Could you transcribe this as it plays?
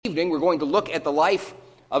Evening, we're going to look at the life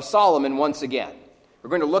of Solomon once again. We're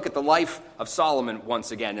going to look at the life of Solomon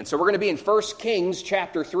once again. And so we're going to be in 1 Kings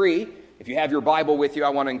chapter 3. If you have your Bible with you, I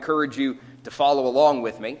want to encourage you to follow along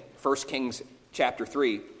with me. 1 Kings chapter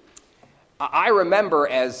 3. I remember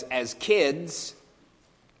as kids,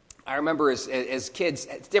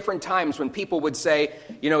 at different times when people would say,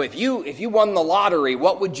 you know, if you won the lottery,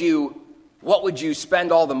 what would you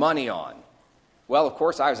spend all the money on? Well, of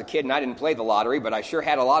course, I was a kid and I didn't play the lottery, but I sure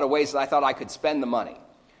had a lot of ways that I thought I could spend the money.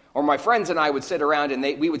 Or my friends and I would sit around and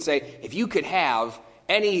we would say, if you could have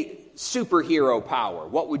any superhero power,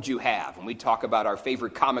 what would you have? And we'd talk about our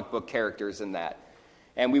favorite comic book characters and that.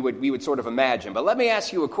 And we would sort of imagine. But let me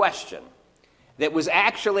ask you a question that was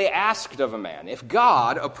actually asked of a man. If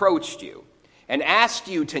God approached you and asked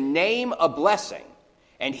you to name a blessing,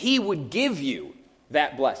 and he would give you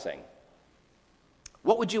that blessing,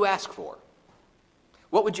 what would you ask for?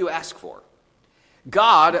 What would you ask for?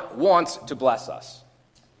 God wants to bless us.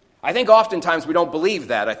 I think oftentimes we don't believe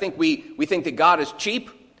that. I think we think that God is cheap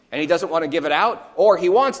and he doesn't want to give it out, or he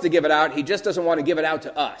wants to give it out, he just doesn't want to give it out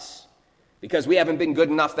to us because we haven't been good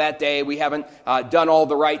enough that day, we haven't done all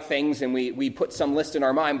the right things, and we put some list in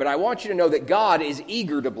our mind. But I want you to know that God is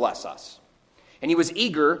eager to bless us. And he was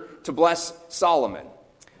eager to bless Solomon.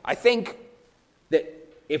 I think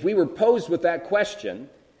that if we were posed with that question,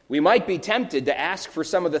 we might be tempted to ask for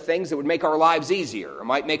some of the things that would make our lives easier, or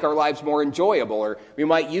might make our lives more enjoyable, or we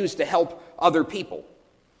might use to help other people.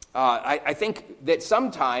 I think that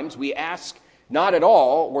sometimes we ask not at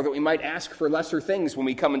all, or that we might ask for lesser things when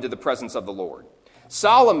we come into the presence of the Lord.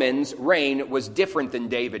 Solomon's reign was different than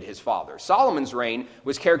David, his father. Solomon's reign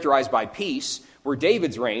was characterized by peace, where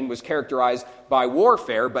David's reign was characterized by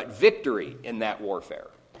warfare, but victory in that warfare.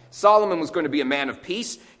 Solomon was going to be a man of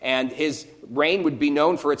peace, and his reign would be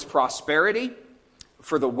known for its prosperity,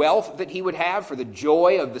 for the wealth that he would have, for the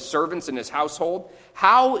joy of the servants in his household.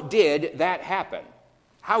 How did that happen?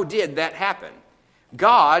 How did that happen?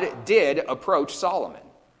 God did approach Solomon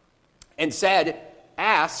and said,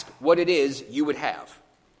 ask what it is you would have.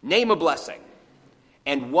 Name a blessing.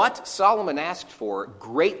 And what Solomon asked for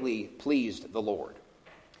greatly pleased the Lord.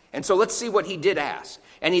 And so let's see what he did ask.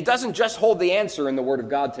 And he doesn't just hold the answer in the Word of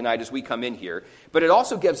God tonight as we come in here, but it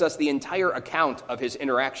also gives us the entire account of his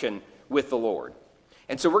interaction with the Lord.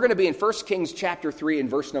 And so we're going to be in 1 Kings chapter 3 and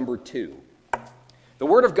verse number 2. The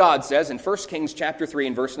Word of God says in 1 Kings chapter 3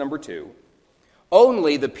 and verse number 2,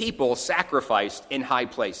 only the people sacrificed in high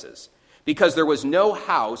places, because there was no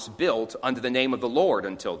house built unto the name of the Lord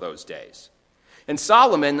until those days. And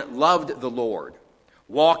Solomon loved the Lord,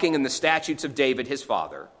 walking in the statutes of David his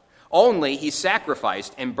father. Only he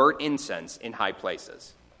sacrificed and burnt incense in high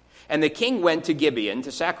places. And the king went to Gibeon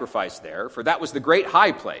to sacrifice there, for that was the great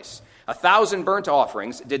high place. 1,000 burnt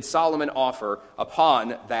offerings did Solomon offer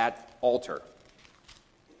upon that altar.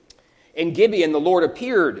 In Gibeon, the Lord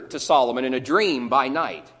appeared to Solomon in a dream by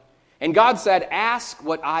night. And God said, ask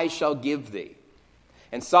what I shall give thee.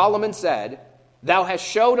 And Solomon said, thou hast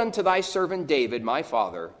showed unto thy servant David, my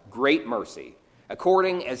father, great mercy,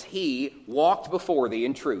 according as he walked before thee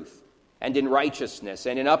in truth, and in righteousness,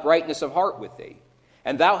 and in uprightness of heart with thee.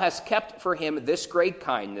 And thou hast kept for him this great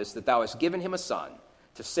kindness, that thou hast given him a son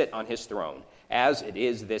to sit on his throne, as it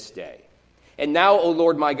is this day. And now, O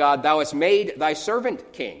Lord my God, thou hast made thy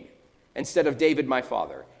servant king, instead of David my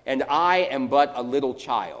father, and I am but a little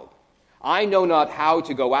child. I know not how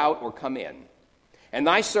to go out or come in. And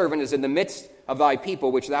thy servant is in the midst of thy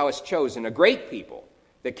people, which thou hast chosen, a great people,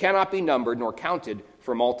 that cannot be numbered nor counted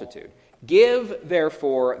for multitude. Give,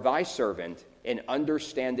 therefore, thy servant an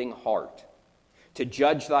understanding heart to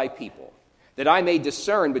judge thy people, that I may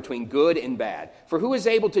discern between good and bad. For who is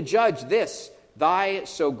able to judge this, thy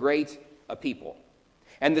so great a people?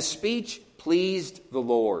 And the speech pleased the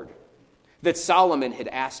Lord, that Solomon had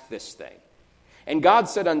asked this thing. And God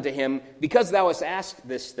said unto him, because thou hast asked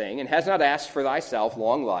this thing, and hast not asked for thyself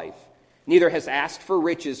long life, neither hast asked for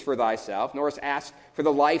riches for thyself, nor hast asked for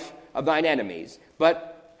the life of thine enemies,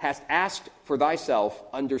 but hast asked for thyself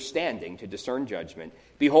understanding to discern judgment.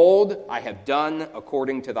 Behold, I have done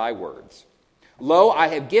according to thy words. Lo, I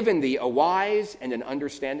have given thee a wise and an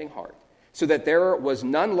understanding heart, so that there was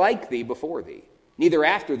none like thee before thee, neither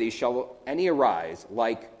after thee shall any arise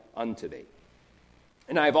like unto thee.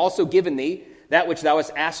 And I have also given thee that which thou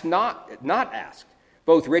hast asked not asked,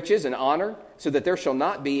 both riches and honor, so that there shall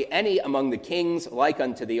not be any among the kings like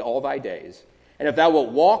unto thee all thy days. And if thou wilt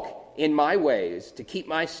walk in my ways, to keep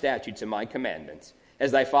my statutes and my commandments,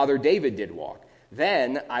 as thy father David did walk,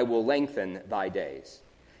 then I will lengthen thy days.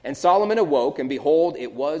 And Solomon awoke, and behold,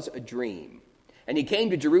 it was a dream. And he came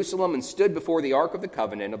to Jerusalem and stood before the ark of the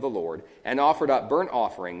covenant of the Lord, and offered up burnt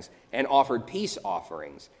offerings, and offered peace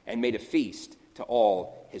offerings, and made a feast to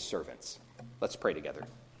all his servants. Let's pray together.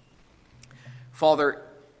 Father,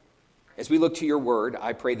 as we look to your word,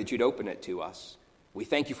 I pray that you'd open it to us. We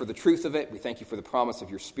thank you for the truth of it. We thank you for the promise of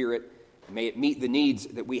your Spirit. May it meet the needs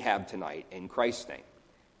that we have tonight. In Christ's name,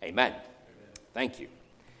 amen. Thank you.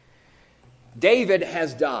 David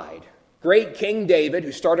has died. Great King David,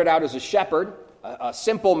 who started out as a shepherd, a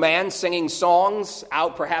simple man singing songs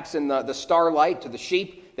out perhaps in the starlight to the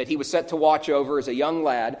sheep that he was set to watch over as a young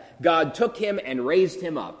lad. God took him and raised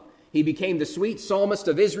him up. He became the sweet psalmist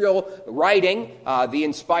of Israel, writing the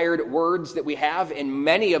inspired words that we have in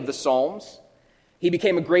many of the Psalms. He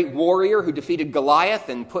became a great warrior who defeated Goliath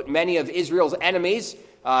and put many of Israel's enemies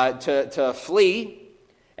to flee.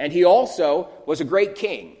 And he also was a great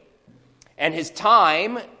king. And his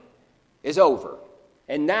time is over.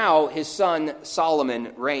 And now his son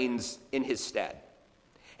Solomon reigns in his stead.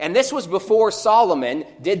 And this was before Solomon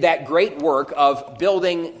did that great work of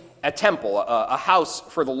building a temple, a house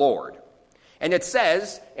for the Lord. And it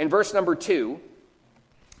says in verse number 2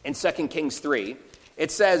 in 2 Kings 3,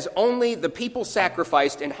 it says, "Only the people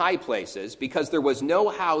sacrificed in high places, because there was no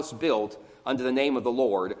house built unto the name of the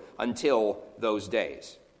Lord until those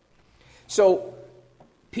days." So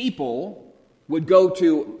people would go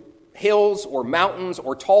to hills or mountains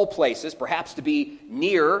or tall places, perhaps to be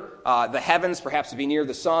near the heavens, perhaps to be near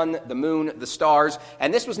the sun, the moon, the stars.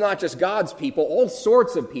 And this was not just God's people. All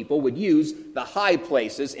sorts of people would use the high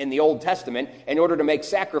places in the Old Testament in order to make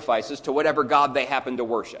sacrifices to whatever God they happened to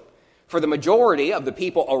worship. For the majority of the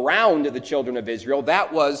people around the children of Israel,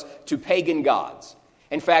 that was to pagan gods.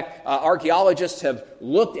 In fact, archaeologists have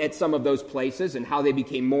looked at some of those places and how they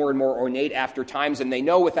became more and more ornate after times, and they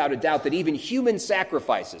know without a doubt that even human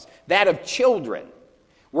sacrifices, that of children,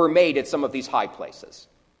 were made at some of these high places.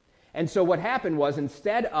 And so what happened was,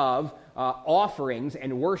 instead of offerings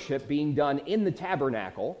and worship being done in the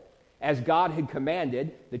tabernacle, as God had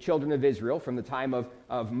commanded the children of Israel from the time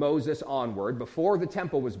of Moses onward, before the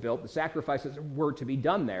temple was built, the sacrifices were to be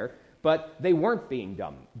done there, but they weren't being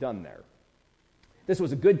done there. This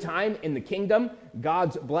was a good time in the kingdom.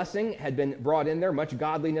 God's blessing had been brought in there, much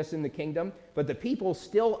godliness in the kingdom, but the people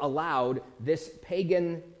still allowed this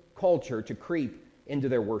pagan culture to creep into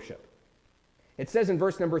their worship. It says in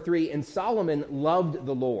verse number 3, "And Solomon loved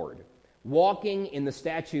the Lord, walking in the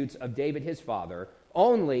statutes of David his father,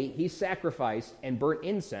 only he sacrificed and burnt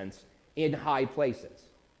incense in high places."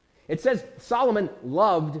 It says Solomon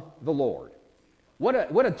loved the Lord. What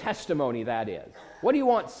a testimony that is. What do you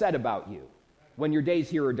want said about you when your days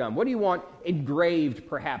here are done? What do you want engraved,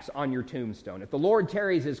 perhaps, on your tombstone? If the Lord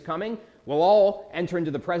tarries his coming, we'll all enter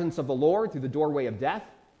into the presence of the Lord through the doorway of death.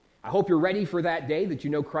 I hope you're ready for that day, that you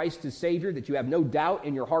know Christ is Savior, that you have no doubt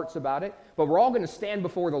in your hearts about it. But we're all going to stand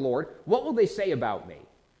before the Lord. What will they say about me?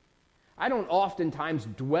 I don't oftentimes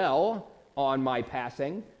dwell on my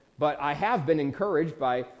passing, but I have been encouraged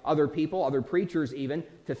by other people, other preachers even,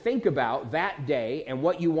 to think about that day and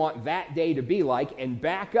what you want that day to be like, and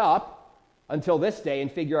back up until this day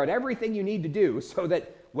and figure out everything you need to do so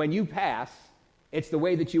that when you pass, it's the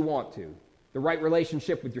way that you want to. The right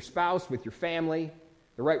relationship with your spouse, with your family,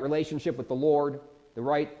 the right relationship with the Lord, the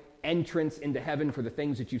right entrance into heaven for the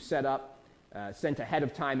things that you set up, sent ahead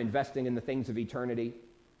of time, investing in the things of eternity.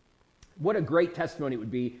 What a great testimony it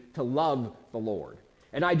would be to love the Lord.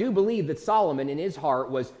 And I do believe that Solomon in his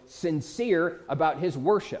heart was sincere about his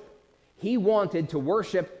worship. He wanted to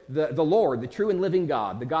worship the Lord, the true and living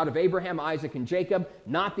God, the God of Abraham, Isaac, and Jacob,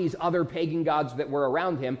 not these other pagan gods that were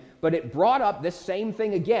around him. But it brought up this same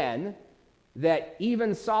thing again, that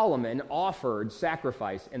even Solomon offered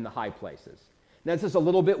sacrifice in the high places. Now, this is a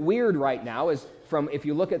little bit weird right now, if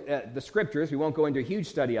you look at the scriptures, we won't go into a huge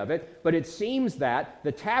study of it, but it seems that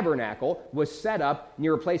the tabernacle was set up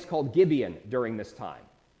near a place called Gibeon during this time,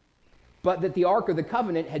 but that the Ark of the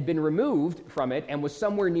Covenant had been removed from it and was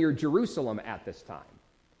somewhere near Jerusalem at this time.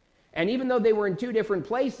 And even though they were in two different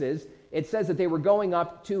places, it says that they were going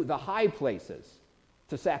up to the high places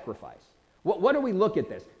to sacrifice. What do we look at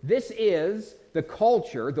this? This is the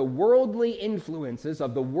culture, the worldly influences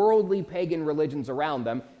of the worldly pagan religions around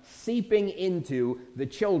them seeping into the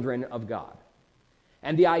children of God.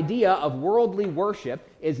 And the idea of worldly worship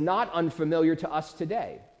is not unfamiliar to us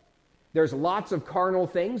today. There's lots of carnal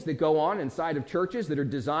things that go on inside of churches that are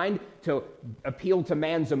designed to appeal to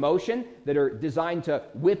man's emotion, that are designed to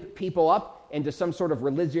whip people up into some sort of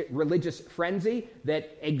religious frenzy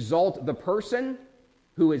that exalt the person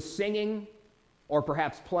who is singing or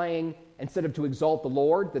perhaps playing instead of to exalt the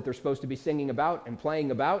Lord that they're supposed to be singing about and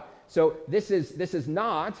playing about. So this is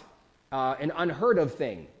not an unheard of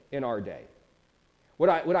thing in our day. What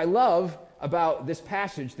I love about this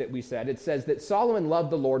passage that we said, it says that Solomon loved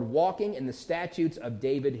the Lord, walking in the statutes of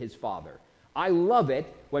David his father. I love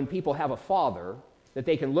it when people have a father that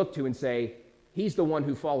they can look to and say, he's the one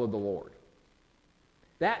who followed the Lord.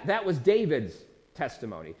 That was David's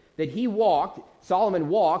testimony, that Solomon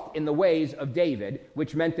walked in the ways of David,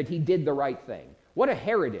 which meant that he did the right thing. What a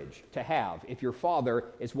heritage to have if your father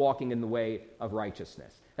is walking in the way of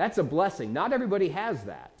righteousness. That's a blessing. Not everybody has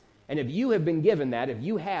that. And if you have been given that, if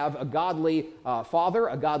you have a godly father,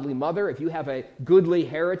 a godly mother, if you have a goodly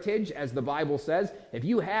heritage, as the Bible says, if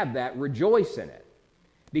you have that, rejoice in it.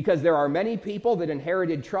 Because there are many people that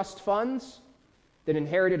inherited trust funds, that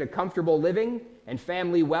inherited a comfortable living and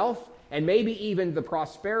family wealth, and maybe even the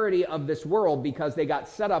prosperity of this world because they got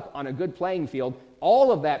set up on a good playing field.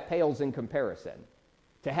 All of that pales in comparison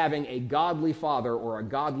to having a godly father or a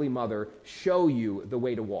godly mother show you the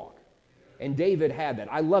way to walk. And David had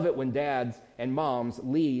that. I love it when dads and moms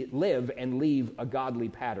live and leave a godly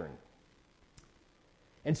pattern.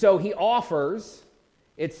 And so he offers,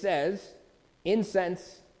 it says,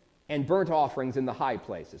 incense and burnt offerings in the high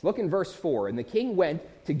places. Look in verse 4. And the king went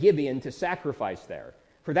to Gibeon to sacrifice there,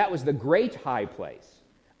 for that was the great high place.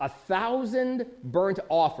 1,000 burnt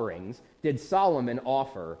offerings did Solomon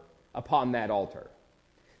offer upon that altar.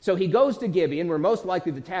 So he goes to Gibeon, where most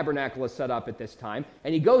likely the tabernacle is set up at this time,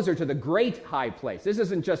 and he goes there to the great high place. This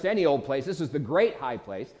isn't just any old place, this is the great high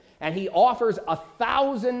place, and he offers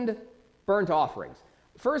 1,000 burnt offerings.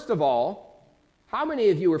 First of all, how many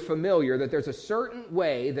of you are familiar that there's a certain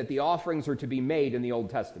way that the offerings are to be made in the Old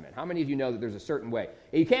Testament? How many of you know that there's a certain way?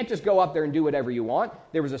 You can't just go up there and do whatever you want.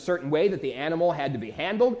 There was a certain way that the animal had to be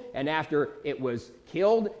handled, and after it was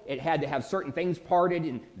killed, it had to have certain things parted,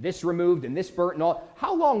 and this removed, and this burnt, and all.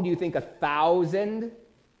 How long do you think 1,000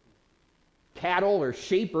 cattle or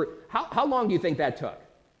sheep, or how long do you think that took?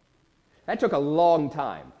 That took a long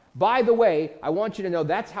time. By the way, I want you to know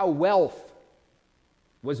that's how wealth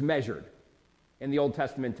was measured in the Old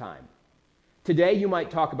Testament time. Today, you might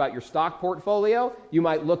talk about your stock portfolio. You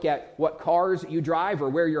might look at what cars you drive or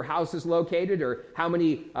where your house is located or how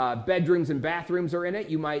many bedrooms and bathrooms are in it.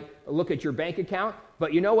 You might look at your bank account.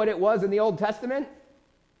 But you know what it was in the Old Testament?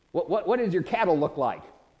 What did your cattle look like?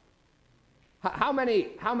 How many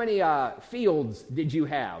fields did you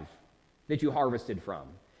have that you harvested from?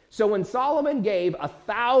 So when Solomon gave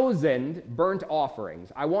 1,000 burnt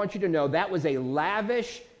offerings, I want you to know that was a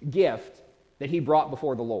lavish gift that he brought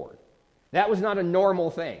before the Lord. That was not a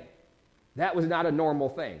normal thing. That was not a normal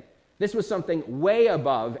thing. This was something way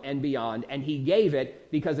above and beyond, and he gave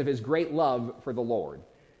it because of his great love for the Lord.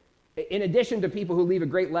 In addition to people who leave a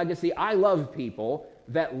great legacy, I love people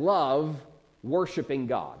that love worshiping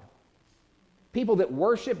God. People that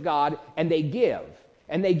worship God and they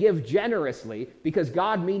give generously because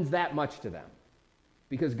God means that much to them.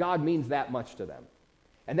 Because God means that much to them.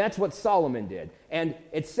 And that's what Solomon did. And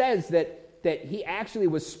it says that he actually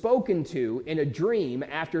was spoken to in a dream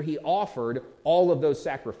after he offered all of those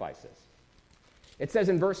sacrifices. It says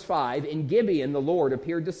in verse 5, in Gibeon the Lord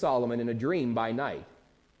appeared to Solomon in a dream by night.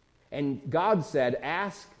 And God said,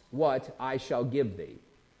 ask what I shall give thee.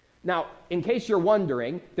 Now, in case you're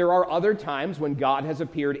wondering, there are other times when God has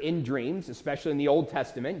appeared in dreams, especially in the Old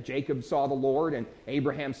Testament. Jacob saw the Lord and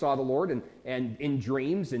Abraham saw the Lord and in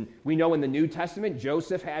dreams. And we know in the New Testament,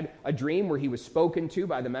 Joseph had a dream where he was spoken to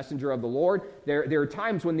by the messenger of the Lord. There are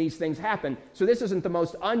times when these things happen. So this isn't the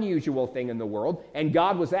most unusual thing in the world. And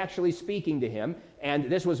God was actually speaking to him. And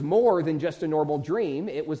this was more than just a normal dream.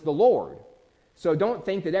 It was the Lord. So don't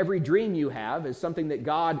think that every dream you have is something that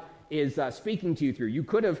God is speaking to you through. You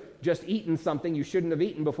could have just eaten something you shouldn't have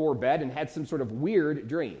eaten before bed and had some sort of weird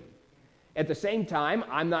dream. At the same time,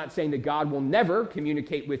 I'm not saying that God will never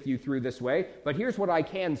communicate with you through this way, but here's what I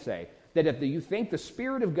can say, that if you think the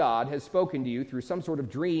Spirit of God has spoken to you through some sort of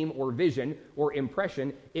dream or vision or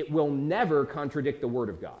impression, it will never contradict the Word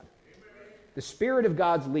of God. The Spirit of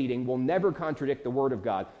God's leading will never contradict the Word of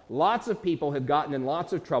God. Lots of people have gotten in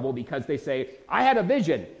lots of trouble because they say, I had a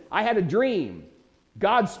vision, I had a dream,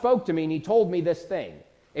 God spoke to me and he told me this thing,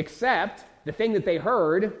 except the thing that they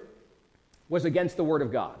heard was against the Word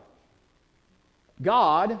of God.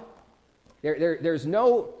 God, there's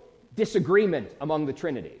no disagreement among the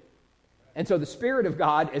Trinity. And so the Spirit of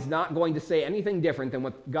God is not going to say anything different than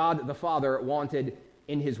what God the Father wanted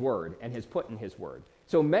in his Word and has put in his Word.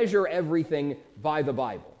 So measure everything by the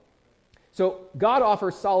Bible. So God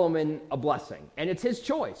offers Solomon a blessing, and it's his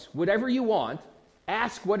choice. Whatever you want,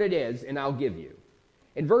 ask what it is, and I'll give you.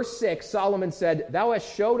 In verse 6, Solomon said, Thou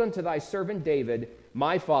hast showed unto thy servant David,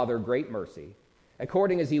 my father, great mercy,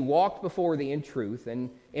 according as he walked before thee in truth and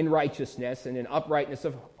in righteousness and in uprightness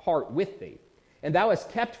of heart with thee. And thou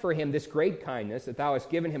hast kept for him this great kindness, that thou hast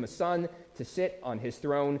given him a son to sit on his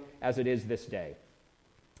throne as it is this day.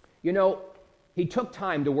 You know, he took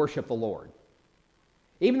time to worship the Lord.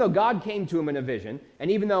 Even though God came to him in a vision,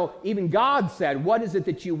 and even though even God said, what is it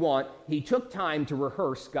that you want? He took time to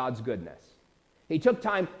rehearse God's goodness. He took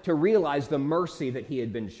time to realize the mercy that he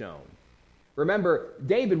had been shown. Remember,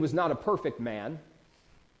 David was not a perfect man.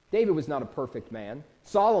 David was not a perfect man.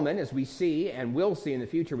 Solomon, as we see and will see in the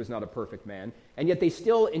future, was not a perfect man. And yet they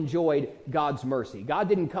still enjoyed God's mercy. God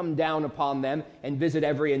didn't come down upon them and visit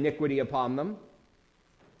every iniquity upon them.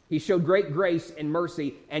 He showed great grace and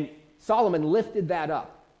mercy, and Solomon lifted that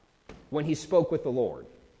up when he spoke with the Lord.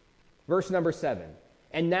 Verse number 7.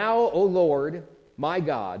 And now, O Lord, my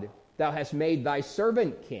God, thou hast made thy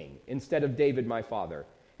servant king instead of David my father.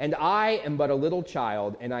 And I am but a little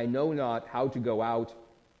child, and I know not how to go out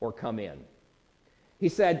or come in. He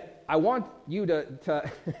said, I want you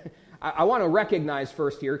to I want to recognize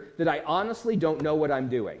first here that I honestly don't know what I'm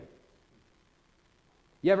doing.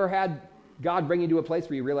 You ever had God bring you to a place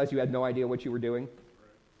where you realize you had no idea what you were doing?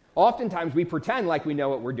 Oftentimes we pretend like we know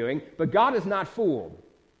what we're doing, but God is not fooled.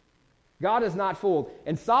 God is not fooled.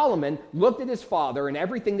 And Solomon looked at his father and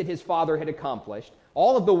everything that his father had accomplished,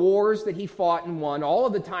 all of the wars that he fought and won, all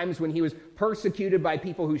of the times when he was persecuted by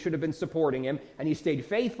people who should have been supporting him, and he stayed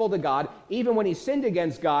faithful to God. Even when he sinned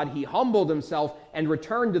against God, he humbled himself and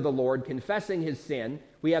returned to the Lord, confessing his sin.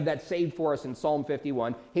 We have that saved for us in Psalm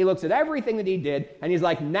 51. He looks at everything that he did, and he's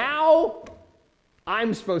like, now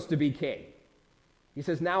I'm supposed to be king. He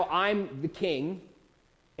says, now I'm the king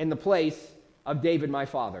in the place of David my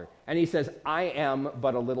father. And he says, I am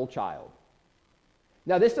but a little child.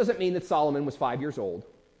 Now, this doesn't mean that Solomon was 5 years old.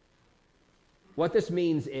 What this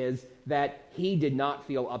means is that he did not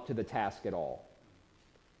feel up to the task at all.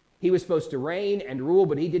 He was supposed to reign and rule,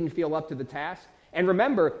 but he didn't feel up to the task. And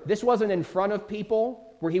remember, this wasn't in front of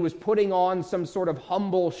people where he was putting on some sort of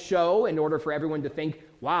humble show in order for everyone to think,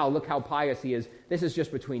 wow, look how pious he is. This is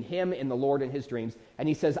just between him and the Lord and his dreams. And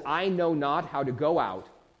he says, I know not how to go out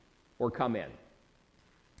or come in.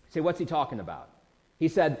 Say, what's he talking about? He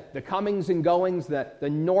said, the comings and goings, the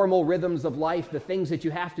normal rhythms of life, the things that you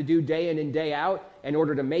have to do day in and day out in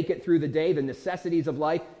order to make it through the day, the necessities of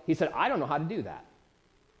life. He said, I don't know how to do that.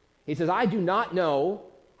 He says, I do not know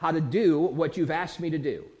how to do what you've asked me to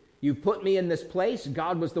do. You've put me in this place.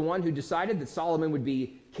 God was the one who decided that Solomon would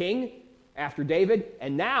be king after David,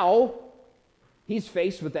 and now he's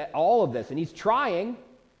faced with all of this, and he's trying.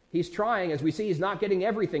 He's trying. As we see, he's not getting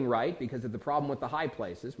everything right because of the problem with the high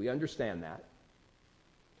places. We understand that.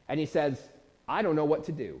 And he says, I don't know what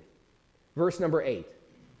to do. Verse number 8.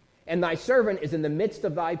 And thy servant is in the midst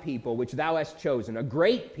of thy people, which thou hast chosen, a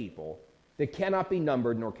great people that cannot be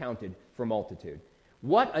numbered nor counted for multitude.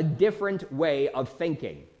 What a different way of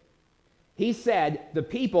thinking. He said, the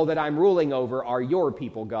people that I'm ruling over are your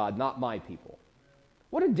people, God, not my people.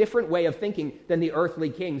 What a different way of thinking than the earthly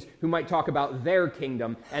kings who might talk about their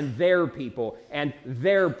kingdom and their people and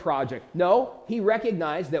their project. No, he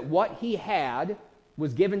recognized that what he had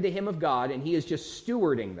was given to him of God, and he is just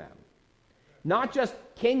stewarding them. Not just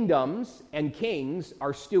kingdoms and kings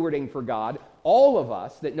are stewarding for God. All of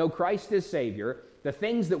us that know Christ as Savior, the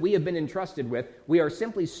things that we have been entrusted with, we are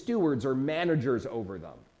simply stewards or managers over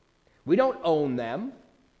them. We don't own them.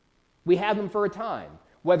 We have them for a time.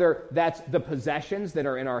 Whether that's the possessions that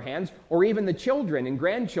are in our hands or even the children and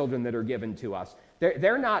grandchildren that are given to us.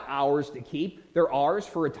 They're not ours to keep. They're ours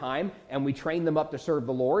for a time, and we train them up to serve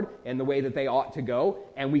the Lord in the way that they ought to go,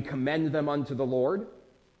 and we commend them unto the Lord,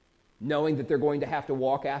 knowing that they're going to have to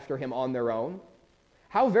walk after him on their own.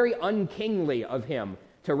 How very unkingly of him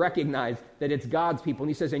to recognize that it's God's people.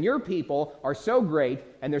 And he says, and your people are so great,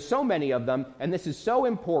 and there's so many of them, and this is so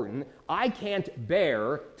important, I can't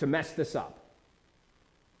bear to mess this up.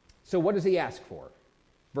 So what does he ask for?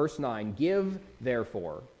 Verse 9, give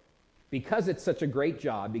therefore, because it's such a great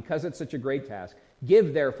job, because it's such a great task,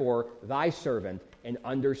 give therefore thy servant an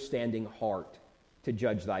understanding heart to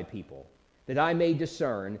judge thy people, that I may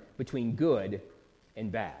discern between good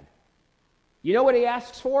and bad. You know what he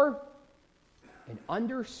asks for? An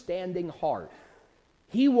understanding heart.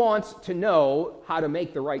 He wants to know how to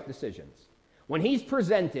make the right decisions. When he's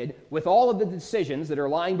presented with all of the decisions that are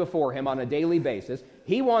lying before him on a daily basis,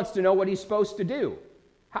 he wants to know what he's supposed to do.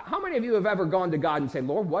 How many of you have ever gone to God and said,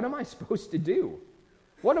 Lord, what am I supposed to do?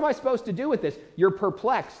 What am I supposed to do with this? You're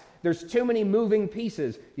perplexed. There's too many moving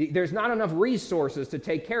pieces. There's not enough resources to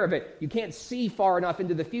take care of it. You can't see far enough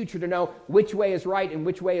into the future to know which way is right and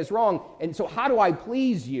which way is wrong. And so how do I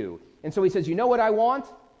please you? And so he says, you know what I want?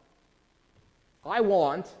 I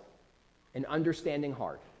want an understanding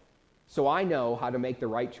heart, so I know how to make the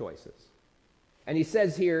right choices. And he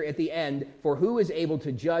says here at the end, for who is able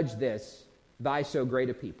to judge this, thy so great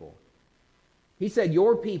a people? He said,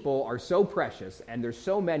 your people are so precious, and there's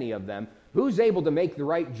so many of them. Who's able to make the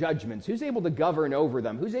right judgments? Who's able to govern over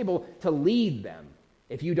them? Who's able to lead them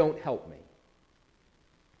if you don't help me?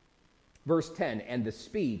 Verse 10, and the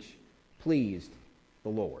speech pleased the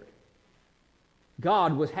Lord.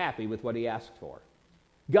 God was happy with what he asked for.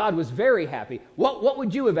 God was very happy. What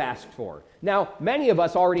would you have asked for? Now, many of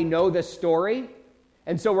us already know this story,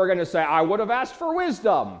 and so we're going to say, I would have asked for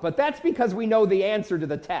wisdom. But that's because we know the answer to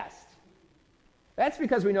the test. That's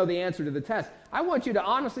because we know the answer to the test. I want you to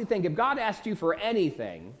honestly think, if God asked you for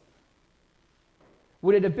anything,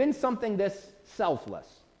 would it have been something this selfless?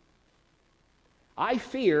 I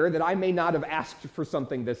fear that I may not have asked for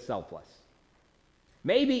something this selfless.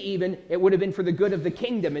 Maybe even it would have been for the good of the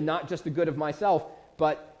kingdom and not just the good of myself,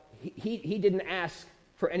 but he didn't ask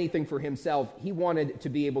for anything for himself. He wanted to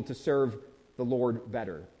be able to serve the Lord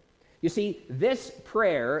better. You see, this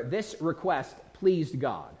prayer, this request pleased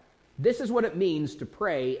God. This is what it means to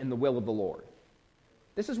pray in the will of the Lord.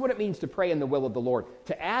 This is what it means to pray in the will of the Lord,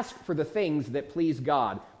 to ask for the things that please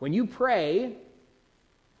God. When you pray,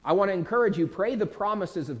 I want to encourage you, pray the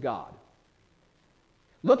promises of God.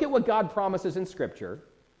 Look at what God promises in Scripture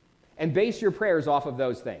and base your prayers off of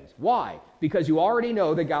those things. Why? Because you already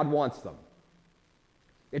know that God wants them.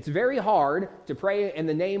 It's very hard to pray in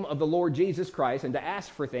the name of the Lord Jesus Christ and to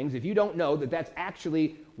ask for things if you don't know that that's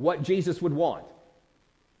actually what Jesus would want.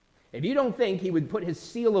 If you don't think he would put his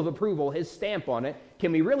seal of approval, his stamp on it,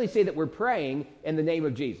 can we really say that we're praying in the name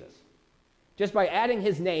of Jesus? Just by adding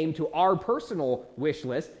his name to our personal wish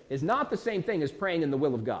list is not the same thing as praying in the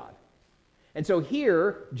will of God. And so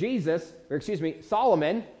here,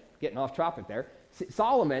 Solomon, getting off topic there,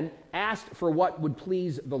 Solomon asked for what would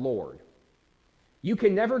please the Lord. You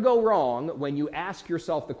can never go wrong when you ask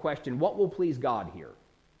yourself the question, what will please God here?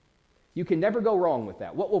 You can never go wrong with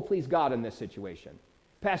that. What will please God in this situation?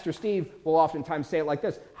 Pastor Steve will oftentimes say it like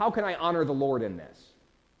this: how can I honor the Lord in this?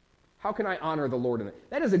 How can I honor the Lord in this?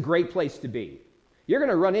 That is a great place to be. You're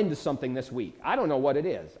going to run into something this week. I don't know what it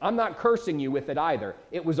is. I'm not cursing you with it either.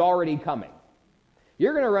 It was already coming.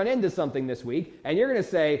 You're going to run into something this week, and you're going to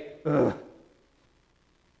say, ugh,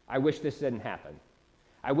 I wish this didn't happen.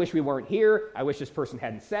 I wish we weren't here. I wish this person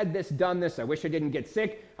hadn't said this, done this. I wish I didn't get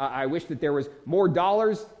sick. I wish that there was more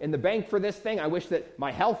dollars in the bank for this thing. I wish that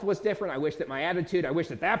my health was different. I wish that my attitude, I wish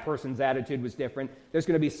that that person's attitude was different. There's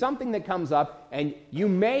going to be something that comes up, and you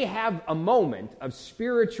may have a moment of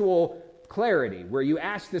spiritual clarity where you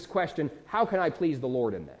ask this question, how can I please the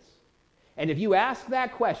Lord in this? And if you ask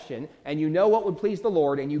that question and you know what would please the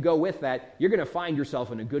Lord and you go with that, you're going to find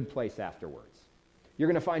yourself in a good place afterwards. You're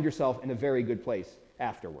going to find yourself in a very good place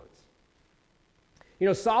afterwards. You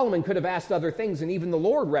know, Solomon could have asked other things, and even the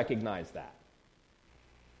Lord recognized that.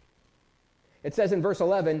 It says in verse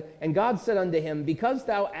 11, and God said unto him, because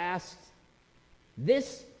thou asked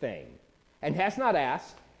this thing, and hast not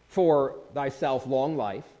asked for thyself long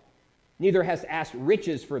life, neither hast asked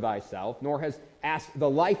riches for thyself, nor hast asked the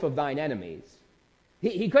life of thine enemies.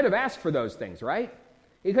 He could have asked for those things, right?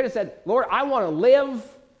 He could have said, Lord, I want to live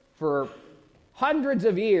for hundreds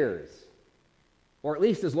of years, or at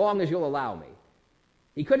least as long as you'll allow me.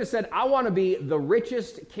 He could have said, I want to be the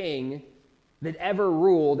richest king that ever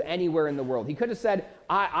ruled anywhere in the world. He could have said,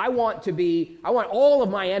 I want all of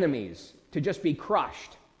my enemies to just be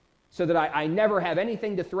crushed so that I never have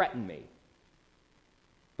anything to threaten me.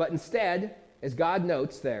 But instead, as God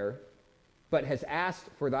notes there, but has asked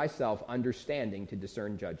for thyself understanding to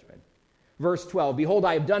discern judgment. Verse 12, behold,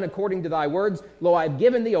 I have done according to thy words. Lo, I have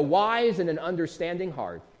given thee a wise and an understanding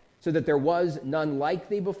heart, so that there was none like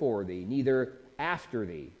thee before thee, neither after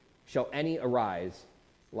thee shall any arise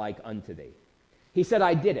like unto thee. He said,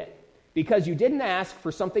 I did it because you didn't ask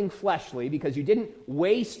for something fleshly, because you didn't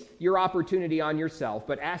waste your opportunity on yourself,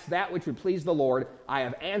 but asked that which would please the Lord. I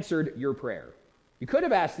have answered your prayer. You could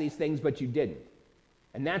have asked these things, but you didn't.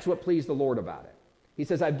 And that's what pleased the Lord about it. He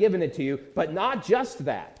says, I've given it to you, but not just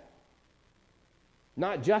that.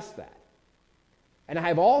 Not just that. And I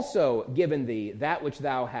have also given thee that which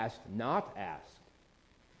thou hast not asked,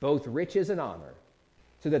 both riches and honor,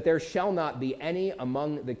 so that there shall not be any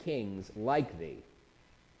among the kings like thee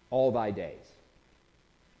all thy days.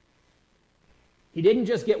 He didn't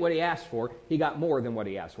just get what he asked for, he got more than what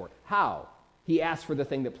he asked for. How? He asked for the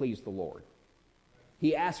thing that pleased the Lord.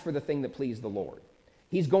 He asked for the thing that pleased the Lord.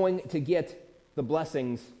 He's going to get the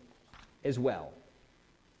blessings as well.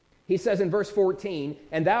 He says in verse 14,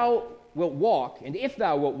 and thou wilt walk, and if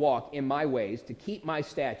thou wilt walk in my ways to keep my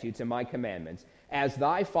statutes and my commandments, as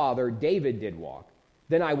thy father David did walk,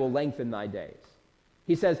 then I will lengthen thy days.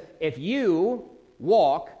 He says, if you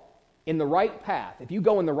walk in the right path, if you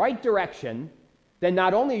go in the right direction, then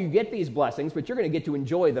not only you get these blessings, but you're going to get to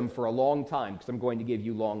enjoy them for a long time, because I'm going to give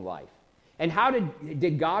you long life. And how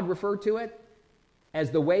did God refer to it? As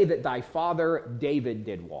the way that thy father David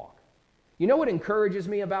did walk. You know what encourages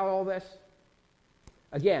me about all this?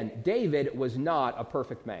 Again, David was not a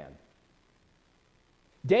perfect man.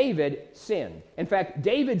 David sinned. In fact,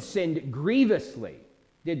 David sinned grievously,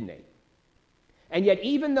 didn't he? And yet,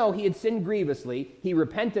 even though he had sinned grievously, he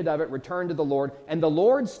repented of it, returned to the Lord, and the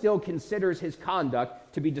Lord still considers his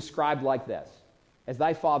conduct to be described like this, as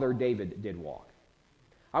thy father David did walk.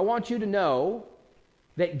 I want you to know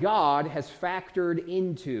that God has factored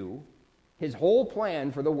into his whole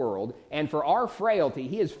plan for the world, and for our frailty,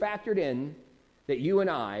 he has factored in that you and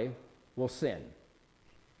I will sin.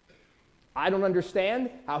 I don't understand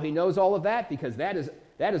how he knows all of that, because that is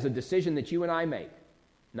a decision that you and I make.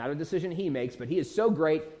 Not a decision he makes, but he is so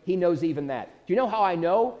great, he knows even that. Do you know how I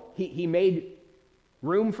know he made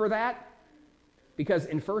room for that? Because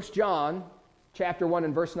in 1 John chapter 1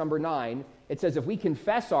 and verse number 9, it says, if we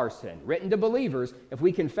confess our sin, written to believers, if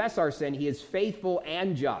we confess our sin, he is faithful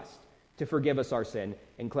and just to forgive us our sin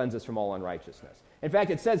and cleanse us from all unrighteousness. In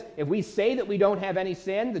fact, it says, if we say that we don't have any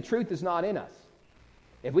sin, the truth is not in us.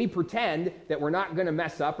 If we pretend that we're not going to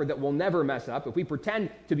mess up, or that we'll never mess up, if we pretend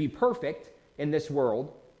to be perfect in this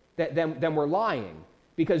world, then we're lying.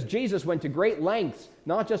 Because Jesus went to great lengths,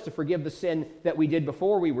 not just to forgive the sin that we did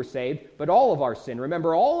before we were saved, but all of our sin.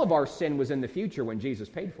 Remember, all of our sin was in the future when Jesus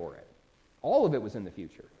paid for it. All of it was in the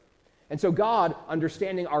future. And so God,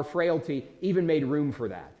 understanding our frailty, even made room for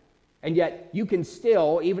that. And yet, you can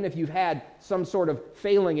still, even if you've had some sort of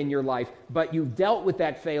failing in your life, but you've dealt with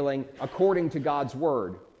that failing according to God's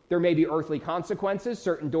word. There may be earthly consequences,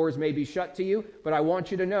 certain doors may be shut to you, but I want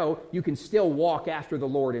you to know you can still walk after the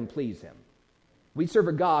Lord and please him. We serve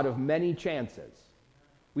a God of many chances.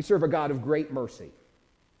 We serve a God of great mercy.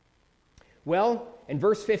 Well, in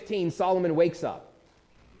verse 15, Solomon wakes up.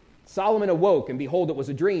 Solomon awoke, and behold, it was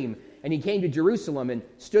a dream. And he came to Jerusalem and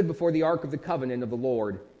stood before the ark of the covenant of the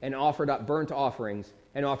Lord, and offered up burnt offerings,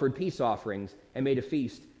 and offered peace offerings, and made a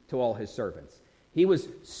feast to all his servants. He was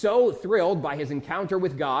so thrilled by his encounter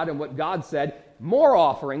with God and what God said, more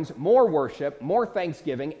offerings, more worship, more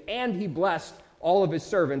thanksgiving, and he blessed all of his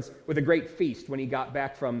servants with a great feast when he got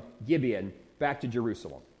back from Gibeon back to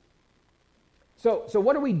Jerusalem. So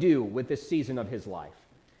what do we do with this season of his life?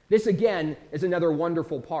 This, again, is another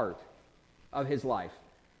wonderful part of his life.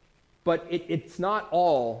 But it's not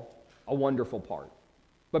all a wonderful part.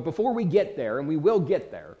 But before we get there, and we will get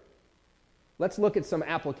there, let's look at some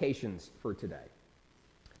applications for today.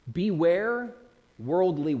 Beware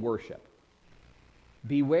worldly worship.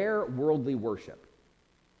 Beware worldly worship.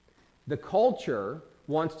 The culture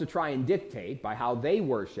wants to try and dictate by how they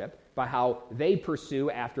worship, by how they pursue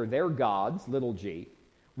after their gods, little g,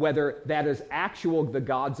 whether that is the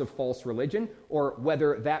gods of false religion, or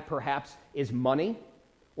whether that perhaps is money,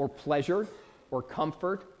 or pleasure, or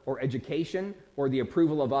comfort, or education, or the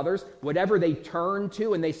approval of others. Whatever they turn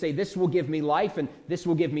to and they say, this will give me life, and this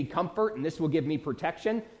will give me comfort, and this will give me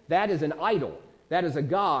protection, that is an idol. That is a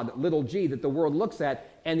god, little g, that the world looks at,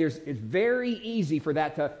 and it's very easy for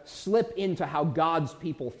that to slip into how God's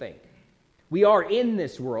people think. We are in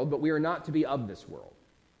this world, but we are not to be of this world.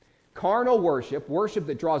 Carnal worship, worship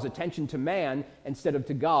that draws attention to man instead of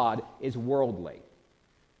to God, is worldly.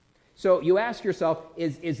 So you ask yourself,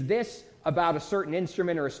 is this about a certain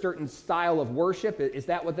instrument or a certain style of worship? Is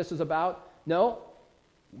that what this is about? No.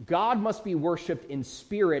 God must be worshipped in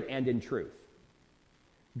spirit and in truth.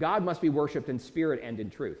 God must be worshipped in spirit and in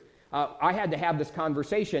truth. I had to have this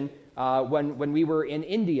conversation when we were in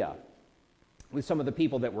India with some of the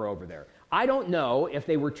people that were over there. I don't know if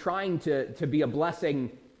they were trying to be a blessing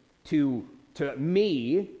to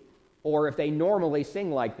me, or if they normally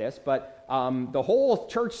sing like this, but the whole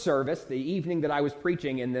church service, the evening that I was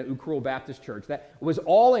preaching in the Ukhrul Baptist Church, that was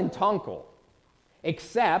all in Tongkol,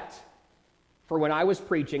 except for when I was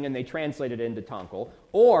preaching and they translated it into Tongkol,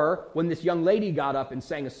 or when this young lady got up and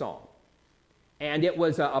sang a song. And it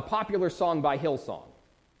was a popular song by Hillsong,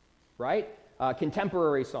 right? A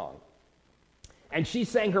contemporary song. And she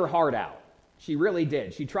sang her heart out. She really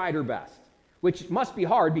did. She tried her best, which must be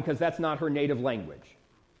hard because that's not her native language.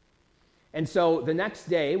 And so the next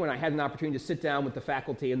day, when I had an opportunity to sit down with the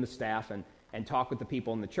faculty and the staff and talk with the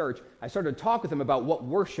people in the church, I started to talk with them about what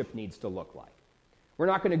worship needs to look like. We're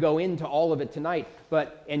not going to go into all of it tonight,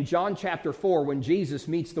 but in John chapter 4, when Jesus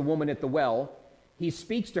meets the woman at the well, he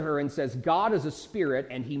speaks to her and says, God is a spirit,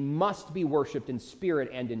 and he must be worshiped in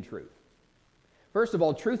spirit and in truth. First of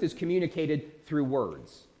all, truth is communicated through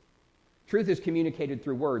words. Truth is communicated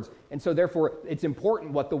through words, and so therefore it's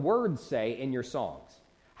important what the words say in your songs.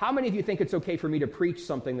 How many of you think it's okay for me to preach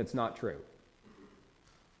something that's not true?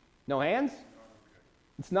 No hands?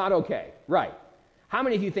 It's not okay. Right. How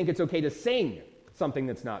many of you think it's okay to sing something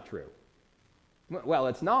that's not true? Well,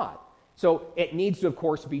 it's not. So it needs to, of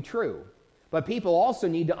course, be true. But people also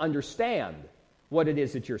need to understand what it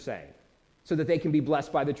is that you're saying so that they can be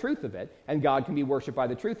blessed by the truth of it and God can be worshiped by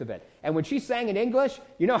the truth of it. And when she sang in English,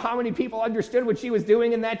 you know how many people understood what she was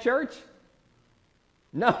doing in that church?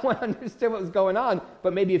 No one understood what was going on,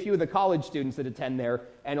 but maybe a few of the college students that attend there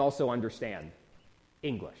and also understand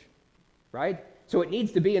English, right? So it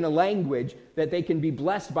needs to be in a language that they can be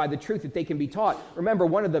blessed by the truth, that they can be taught. Remember,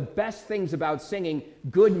 one of the best things about singing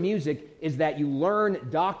good music is that you learn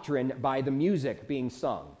doctrine by the music being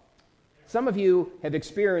sung. Some of you have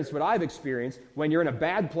experienced what I've experienced when you're in a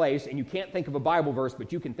bad place and you can't think of a Bible verse,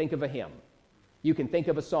 but you can think of a hymn. You can think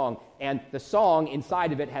of a song, and the song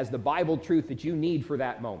inside of it has the Bible truth that you need for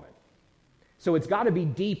that moment. So it's got to be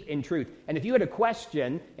deep in truth. And if you had a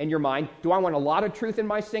question in your mind, do I want a lot of truth in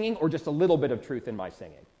my singing or just a little bit of truth in my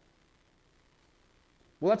singing?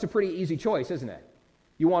 Well, that's a pretty easy choice, isn't it?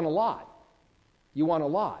 You want a lot. You want a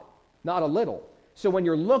lot, not a little. So when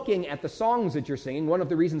you're looking at the songs that you're singing, one of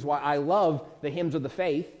the reasons why I love the hymns of the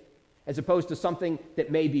faith, as opposed to something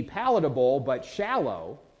that may be palatable but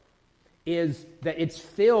shallow, is that it's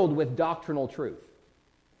filled with doctrinal truth.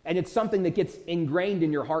 And it's something that gets ingrained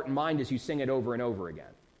in your heart and mind as you sing it over and over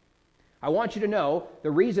again. I want you to know the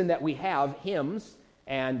reason that we have hymns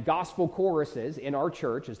and gospel choruses in our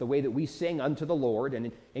church is the way that we sing unto the Lord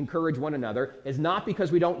and encourage one another is not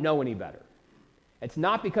because we don't know any better. It's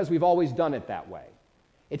not because we've always done it that way.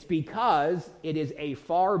 It's because it is a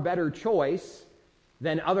far better choice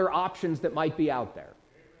than other options that might be out there.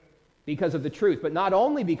 Because of the truth. But not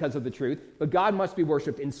only because of the truth, but God must be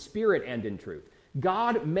worshiped in spirit and in truth.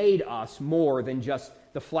 God made us more than just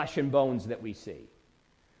the flesh and bones that we see.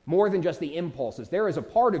 More than just the impulses. There is a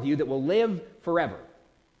part of you that will live forever.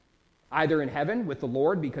 Either in heaven with the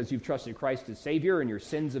Lord because you've trusted Christ as Savior and your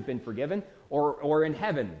sins have been forgiven, or in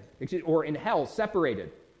heaven, or in hell,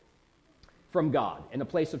 separated from God in a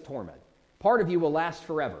place of torment. Part of you will last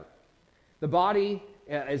forever. The body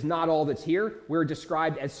is not all that's here. We're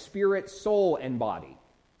described as spirit, soul, and body.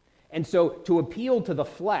 And so to appeal to the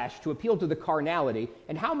flesh, to appeal to the carnality,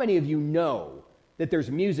 and how many of you know that there's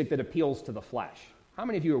music that appeals to the flesh? How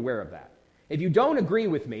many of you are aware of that? If you don't agree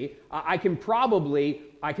with me, I can probably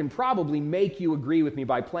make you agree with me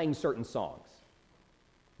by playing certain songs.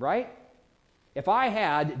 Right? If I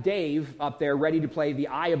had Dave up there ready to play The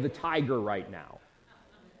Eye of the Tiger right now,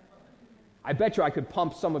 I bet you I could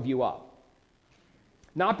pump some of you up.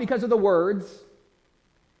 Not because of the words,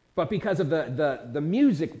 but because of the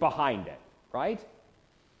music behind it, right?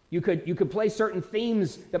 You could play certain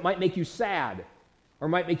themes that might make you sad or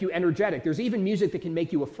might make you energetic. There's even music that can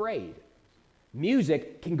make you afraid.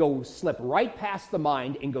 Music can slip right past the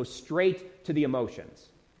mind and go straight to the emotions.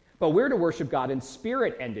 But we're to worship God in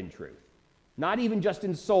spirit and in truth. Not even just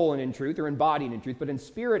in soul and in truth or in body and in truth, but in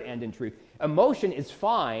spirit and in truth. Emotion is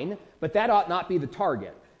fine, but that ought not be the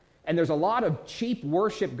target. And there's a lot of cheap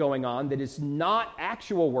worship going on that is not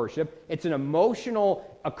actual worship. It's an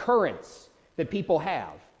emotional occurrence that people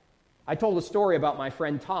have. I told a story about my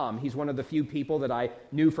friend Tom. He's one of the few people that I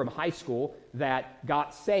knew from high school that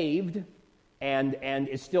got saved and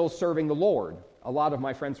is still serving the Lord. A lot of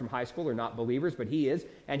my friends from high school are not believers, but he is.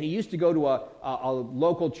 And he used to go to a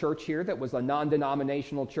local church here that was a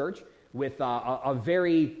non-denominational church with a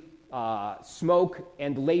very smoke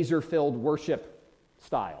and laser-filled worship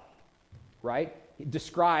style. Right? They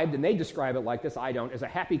describe it like this, I don't, as a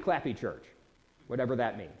happy clappy church, whatever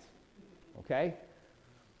that means. Okay?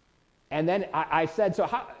 And then I said,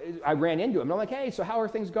 I ran into him, and I'm like, hey, so how are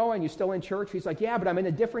things going? You still in church? He's like, yeah, but I'm in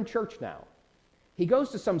a different church now. He goes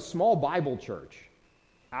to some small Bible church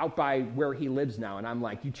out by where he lives now, and I'm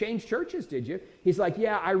like, you changed churches, did you? He's like,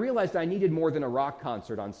 yeah, I realized I needed more than a rock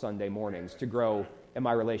concert on Sunday mornings to grow in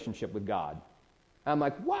my relationship with God. I'm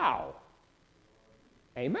like, wow.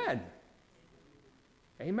 Amen.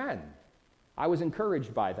 Amen. I was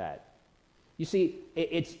encouraged by that. You see,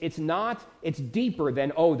 it's deeper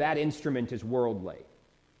than, oh, that instrument is worldly.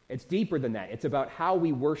 It's deeper than that. It's about how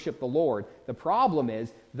we worship the Lord. The problem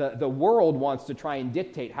is the world wants to try and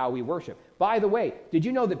dictate how we worship. By the way, did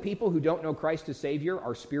you know that people who don't know Christ as Savior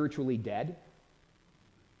are spiritually dead?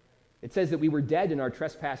 It says that we were dead in our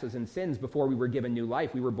trespasses and sins before we were given new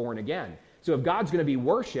life. We were born again. So if God's going to be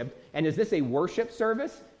worshiped, and is this a worship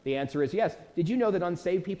service? The answer is yes. Did you know that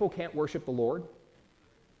unsaved people can't worship the Lord?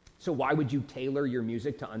 So why would you tailor your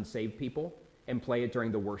music to unsaved people and play it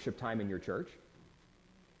during the worship time in your church?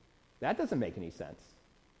 That doesn't make any sense.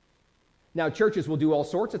 Now, churches will do all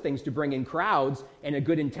sorts of things to bring in crowds and a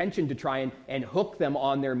good intention to try and hook them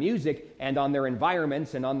on their music and on their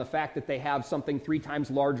environments and on the fact that they have something 3 times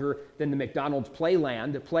larger than the McDonald's play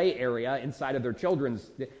area inside of their children's.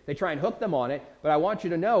 They try and hook them on it, but I want you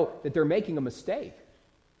to know that they're making a mistake.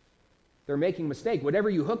 They're making a mistake. Whatever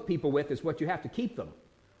you hook people with is what you have to keep them.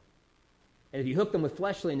 And if you hook them with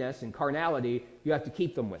fleshliness and carnality, you have to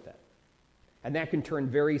keep them with it. And that can turn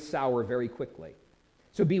very sour very quickly.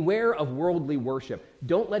 So beware of worldly worship.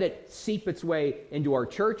 Don't let it seep its way into our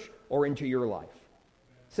church or into your life.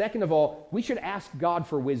 Second of all, we should ask God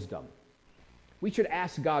for wisdom. We should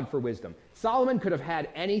ask God for wisdom. Solomon could have had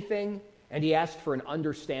anything, and he asked for an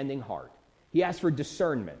understanding heart. He asked for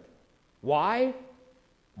discernment. Why?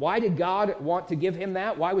 Why did God want to give him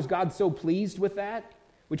that? Why was God so pleased with that?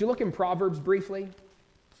 Would you look in Proverbs briefly?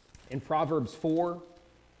 In Proverbs 4.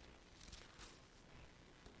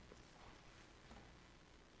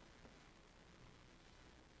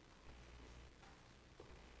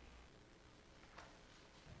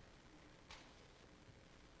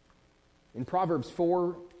 In Proverbs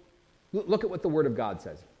 4, look at what the Word of God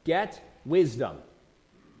says. Get wisdom.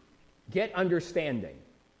 Get understanding.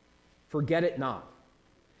 Forget it not.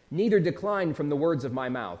 Neither decline from the words of my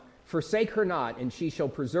mouth. Forsake her not, and she shall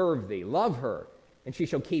preserve thee. Love her, and she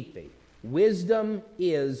shall keep thee. Wisdom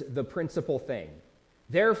is the principal thing.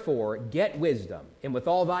 Therefore, get wisdom, and with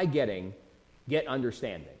all thy getting, get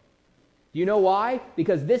understanding. Do you know why?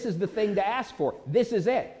 Because this is the thing to ask for. This is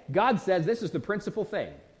it. God says this is the principal thing.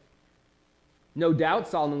 No doubt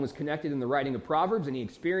Solomon was connected in the writing of Proverbs, and he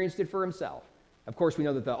experienced it for himself. Of course, we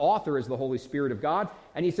know that the author is the Holy Spirit of God,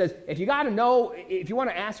 and he says, if you got to know, if you want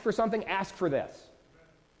to ask for something, ask for this.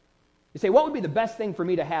 You say, what would be the best thing for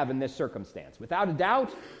me to have in this circumstance? Without a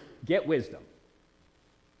doubt, get wisdom.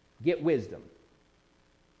 Get wisdom.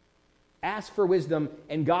 Ask for wisdom,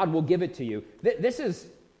 and God will give it to you. This is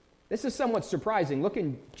somewhat surprising. Look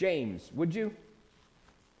in James, would you?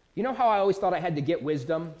 You know how I always thought I had to get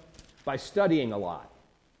wisdom? By studying a lot.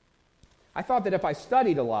 I thought that if I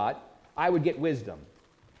studied a lot, I would get wisdom.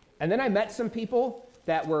 And then I met some people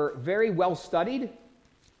that were very well studied,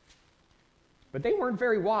 but they weren't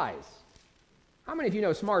very wise. How many of you know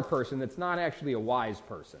a smart person that's not actually a wise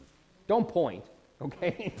person? Don't point,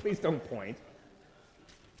 okay? Please don't point.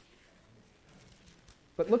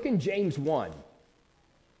 But look in James 1,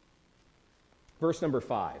 verse number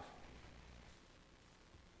 5.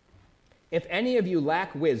 If any of you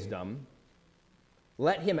lack wisdom,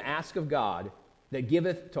 let him ask of God, that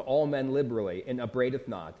giveth to all men liberally and upbraideth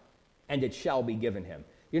not, and it shall be given him.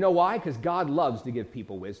 You know why? Because God loves to give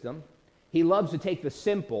people wisdom. He loves to take the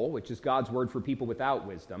simple, which is God's word for people without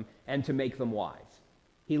wisdom, and to make them wise.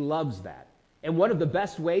 He loves that. And one of the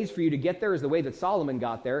best ways for you to get there is the way that Solomon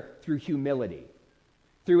got there, through humility.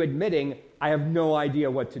 Through admitting, I have no idea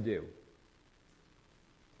what to do.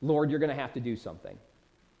 Lord, you're going to have to do something.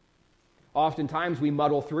 Oftentimes we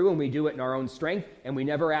muddle through and we do it in our own strength, and we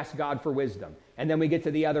never ask God for wisdom. And then we get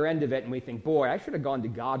to the other end of it and we think, boy, I should have gone to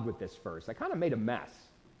God with this first. I kind of made a mess.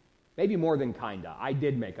 Maybe more than kinda. I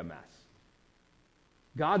did make a mess.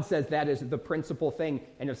 God says that is the principal thing.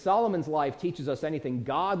 And if Solomon's life teaches us anything,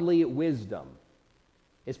 godly wisdom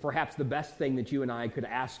is perhaps the best thing that you and I could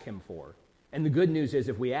ask him for. And the good news is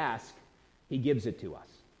if we ask, he gives it to us.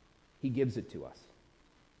 He gives it to us.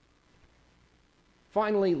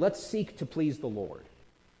 Finally, let's seek to please the Lord.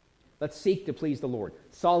 Let's seek to please the Lord.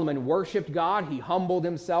 Solomon worshiped God, he humbled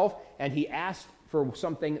himself, and he asked for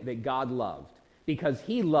something that God loved, because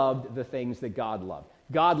he loved the things that God loved.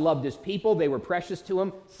 God loved his people, they were precious to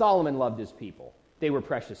him. Solomon loved his people, they were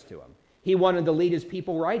precious to him. He wanted to lead his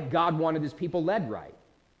people right, God wanted his people led right.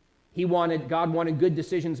 God wanted good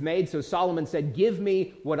decisions made, so Solomon said, give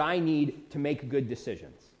me what I need to make good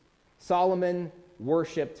decisions. Solomon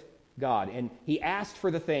worshiped God, and he asked for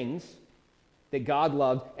the things that God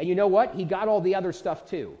loved, and you know what? He got all the other stuff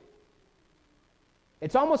too.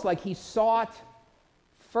 It's almost like he sought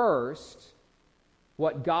first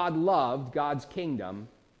what God loved, God's kingdom,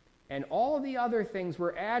 and all the other things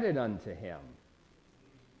were added unto him.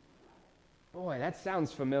 Boy, that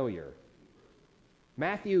sounds familiar.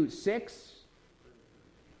 Matthew 6,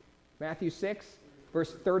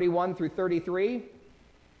 verse 31 through 33,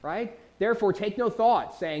 right? Therefore take no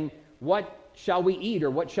thought, saying, what shall we eat, or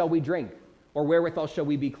what shall we drink, or wherewithal shall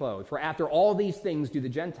we be clothed? For after all these things do the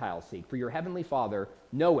Gentiles seek, for your heavenly Father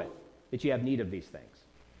knoweth that ye have need of these things.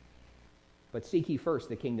 But seek ye first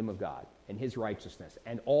the kingdom of God and his righteousness,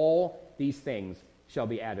 and all these things shall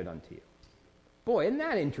be added unto you. Boy, isn't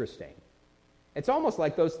that interesting? It's almost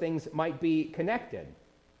like those things might be connected.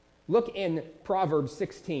 Look in Proverbs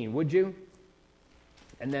 16, would you?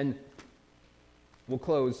 And then we'll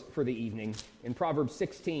close for the evening. In Proverbs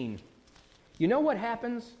 16, you know what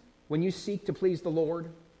happens when you seek to please the Lord?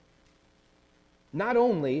 Not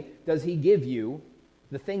only does he give you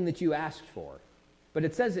the thing that you asked for, but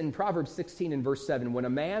it says in Proverbs 16 and verse 7, when a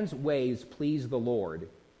man's ways please the Lord,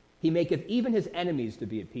 he maketh even his enemies to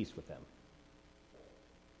be at peace with him.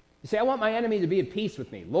 You say, I want my enemy to be at peace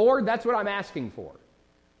with me. Lord, that's what I'm asking for.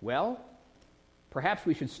 Well, perhaps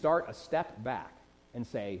we should start a step back and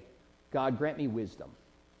say, God, grant me wisdom.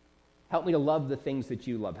 Help me to love the things that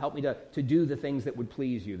you love. Help me to do the things that would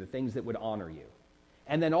please you, the things that would honor you.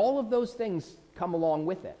 And then all of those things come along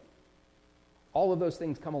with it. All of those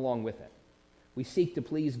things come along with it. We seek to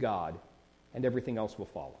please God, and everything else will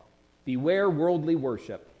follow. Beware worldly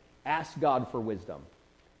worship. Ask God for wisdom,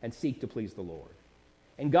 and seek to please the Lord.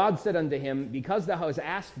 And God said unto him, because thou hast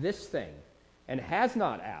asked this thing, and hast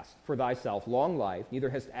not asked for thyself long life, neither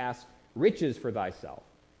hast asked riches for thyself,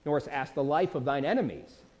 nor hast asked the life of thine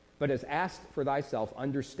enemies, but hast asked for thyself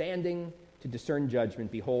understanding to discern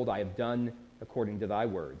judgment, behold, I have done according to thy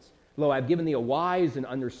words. Lo, I have given thee a wise and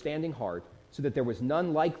understanding heart, so that there was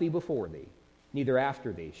none like thee before thee, neither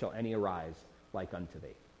after thee shall any arise like unto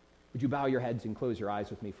thee. Would you bow your heads and close your eyes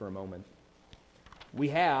with me for a moment? We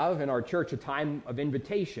have in our church a time of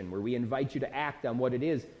invitation where we invite you to act on what it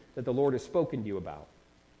is that the Lord has spoken to you about.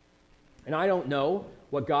 And I don't know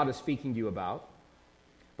what God is speaking to you about,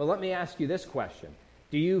 but let me ask you this question.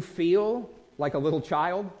 Do you feel like a little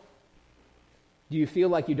child? Do you feel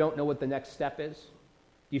like you don't know what the next step is?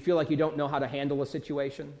 Do you feel like you don't know how to handle a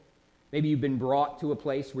situation? Maybe you've been brought to a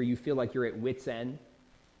place where you feel like you're at wit's end,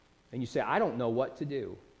 and you say, I don't know what to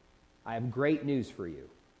do. I have great news for you.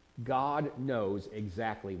 God knows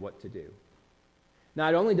exactly what to do.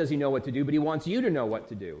 Not only does he know what to do, but he wants you to know what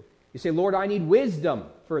to do. You say, Lord, I need wisdom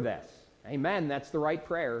for this. Amen. That's the right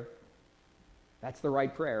prayer. That's the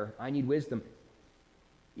right prayer. I need wisdom.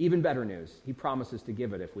 Even better news, he promises to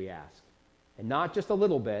give it if we ask. And not just a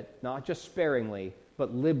little bit, not just sparingly,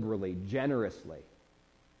 but liberally, generously.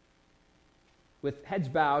 With heads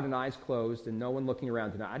bowed and eyes closed and no one looking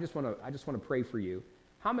around tonight, I just want to pray for you.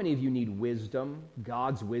 How many of you need wisdom,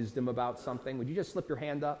 God's wisdom about something? Would you just slip your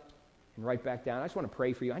hand up and write back down? I just want to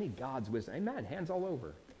pray for you. I need God's wisdom. Amen. Hands all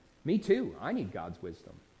over. Me too. I need God's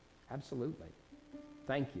wisdom. Absolutely.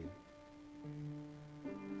 Thank you.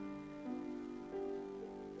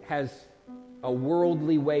 Has a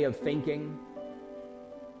worldly way of thinking,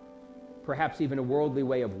 perhaps even a worldly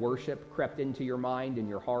way of worship, crept into your mind and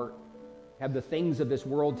your heart? Have the things of this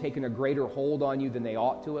world taken a greater hold on you than they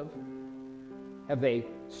ought to have? Have they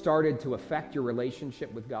started to affect your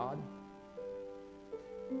relationship with God?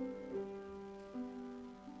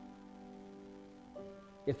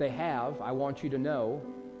 If they have, I want you to know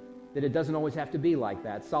that it doesn't always have to be like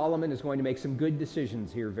that. Solomon is going to make some good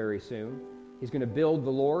decisions here very soon. He's going to build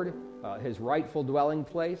the Lord, his rightful dwelling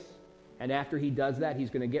place, and after he does that, he's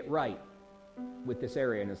going to get right with this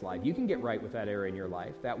area in his life. You can get right with that area in your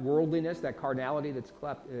life. That worldliness, that carnality that's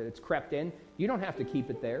crept in, you don't have to keep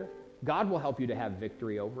it there. God will help you to have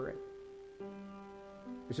victory over it.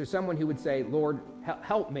 Is there someone who would say, Lord,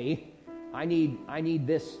 help me. I need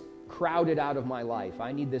this crowded out of my life.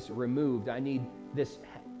 I need this removed. I need this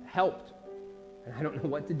helped. And I don't know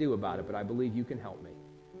what to do about it, but I believe you can help me.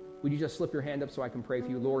 Would you just slip your hand up so I can pray for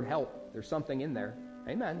you? Lord, help. There's something in there.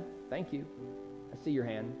 Amen. Thank you. I see your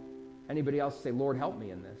hand. Anybody else say, Lord, help me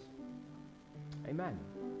in this? Amen.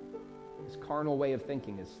 This carnal way of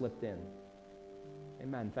thinking has slipped in.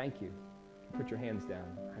 Amen. Thank you. Put your hands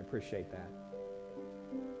down. I appreciate that.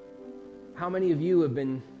 How many of you have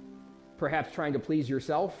been perhaps trying to please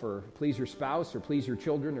yourself or please your spouse or please your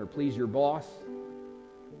children or please your boss,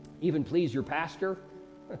 even please your pastor?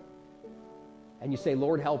 And you say,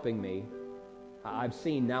 Lord, helping me. I've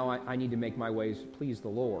seen now I need to make my ways please the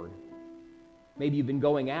Lord. Maybe you've been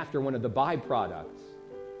going after one of the byproducts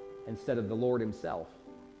instead of the Lord himself.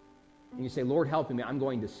 And you say, Lord, helping me. I'm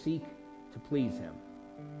going to seek to please him.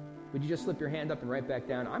 Would you just slip your hand up and write back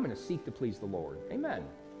down? I'm going to seek to please the Lord. Amen.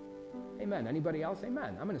 Amen. Anybody else?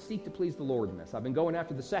 Amen. I'm going to seek to please the Lord in this. I've been going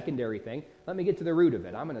after the secondary thing. Let me get to the root of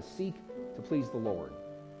it. I'm going to seek to please the Lord.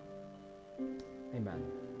 Amen.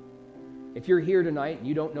 If you're here tonight and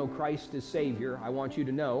you don't know Christ as Savior, I want you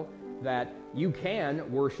to know that you can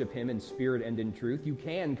worship him in spirit and in truth. You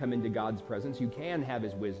can come into God's presence. You can have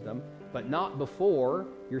his wisdom, but not before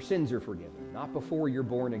your sins are forgiven, not before you're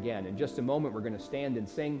born again. In just a moment, we're going to stand and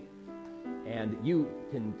sing. And you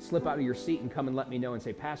can slip out of your seat and come and let me know and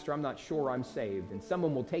say, Pastor, I'm not sure I'm saved. And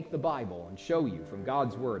someone will take the Bible and show you from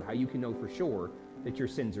God's Word how you can know for sure that your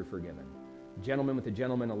sins are forgiven. A gentleman with a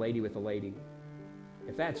gentleman, a lady with a lady.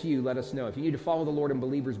 If that's you, let us know. If you need to follow the Lord in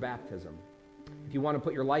believer's baptism, if you want to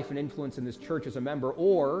put your life and influence in this church as a member,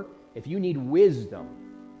 or if you need wisdom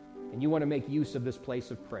and you want to make use of this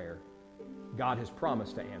place of prayer, God has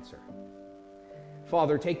promised to answer.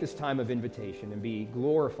 Father, take this time of invitation and be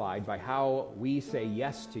glorified by how we say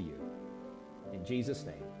yes to you. In Jesus'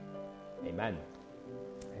 name, amen.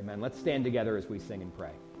 Amen. Let's stand together as we sing and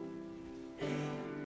pray.